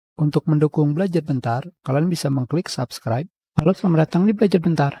Untuk mendukung Belajar Bentar, kalian bisa mengklik subscribe. Halo, selamat datang di Belajar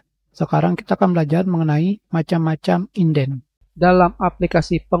Bentar. Sekarang kita akan belajar mengenai macam-macam indent. Dalam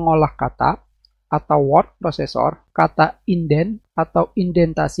aplikasi pengolah kata atau word processor, kata indent atau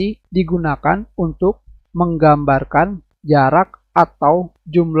indentasi digunakan untuk menggambarkan jarak atau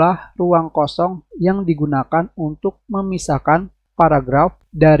jumlah ruang kosong yang digunakan untuk memisahkan paragraf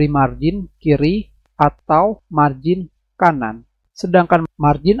dari margin kiri atau margin kanan. Sedangkan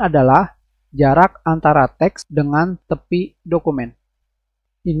margin adalah jarak antara teks dengan tepi dokumen.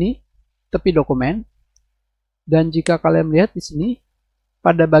 Ini tepi dokumen. Dan jika kalian melihat di sini,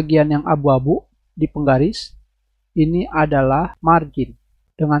 pada bagian yang abu-abu di penggaris, ini adalah margin.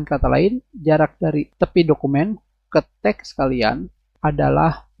 Dengan kata lain, jarak dari tepi dokumen ke teks kalian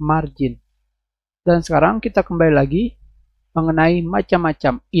adalah margin. Dan sekarang kita kembali lagi mengenai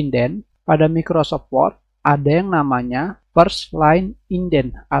macam-macam indent. Pada Microsoft Word ada yang namanya first line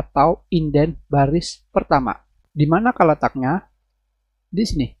indent atau indent baris pertama. Di mana letaknya? Di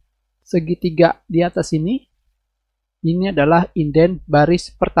sini. Segitiga di atas ini adalah indent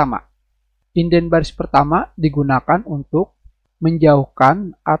baris pertama. Indent baris pertama digunakan untuk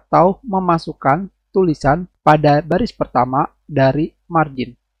menjauhkan atau memasukkan tulisan pada baris pertama dari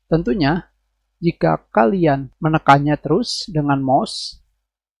margin. Tentunya, jika kalian menekannya terus dengan mouse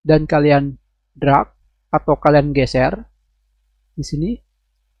dan kalian drag atau kalian geser di sini,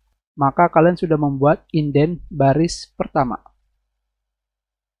 maka kalian sudah membuat indent baris pertama.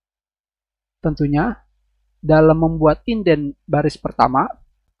 Tentunya, dalam membuat indent baris pertama,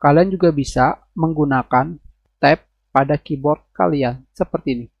 kalian juga bisa menggunakan tab pada keyboard kalian seperti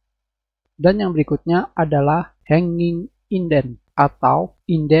ini. Dan yang berikutnya adalah hanging indent atau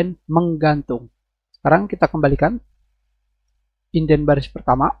indent menggantung. Sekarang kita kembalikan indent baris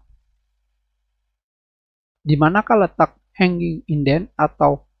pertama. Di manakah letak hanging indent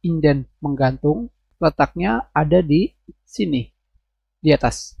atau indent menggantung? Letaknya ada di sini, di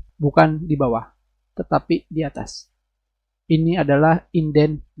atas, bukan di bawah, tetapi di atas. Ini adalah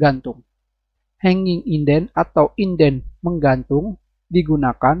indent gantung. Hanging indent atau indent menggantung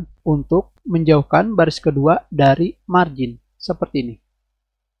digunakan untuk menjauhkan baris kedua dari margin, seperti ini.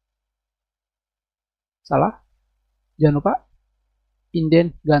 Salah? Jangan lupa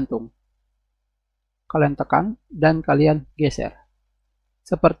indent gantung. Kalian tekan dan kalian geser.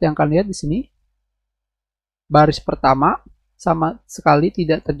 Seperti yang kalian lihat di sini, baris pertama sama sekali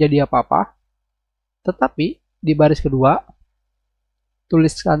tidak terjadi apa-apa, tetapi di baris kedua,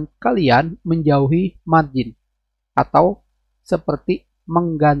 tulisan kalian menjauhi margin atau seperti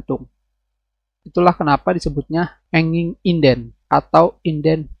menggantung. Itulah kenapa disebutnya hanging indent atau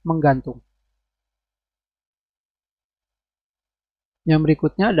indent menggantung. Yang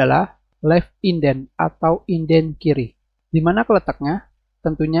berikutnya adalah left indent atau indent kiri. Di mana letaknya?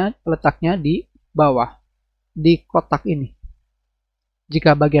 Tentunya letaknya di bawah, di kotak ini.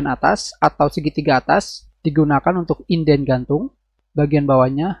 Jika bagian atas atau segitiga atas digunakan untuk indent gantung, bagian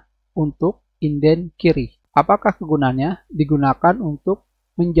bawahnya untuk indent kiri. Apakah kegunaannya? Digunakan untuk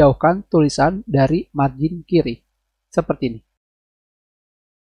menjauhkan tulisan dari margin kiri. Seperti ini.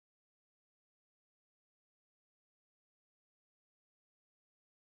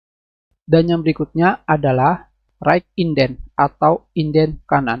 Dan yang berikutnya adalah right indent atau indent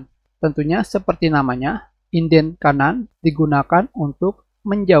kanan. Tentunya seperti namanya, indent kanan digunakan untuk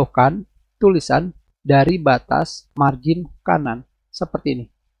menjauhkan tulisan dari batas margin kanan. Seperti ini.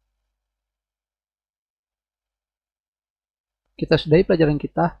 Kita sudahi pelajaran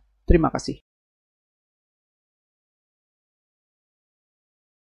kita. Terima kasih.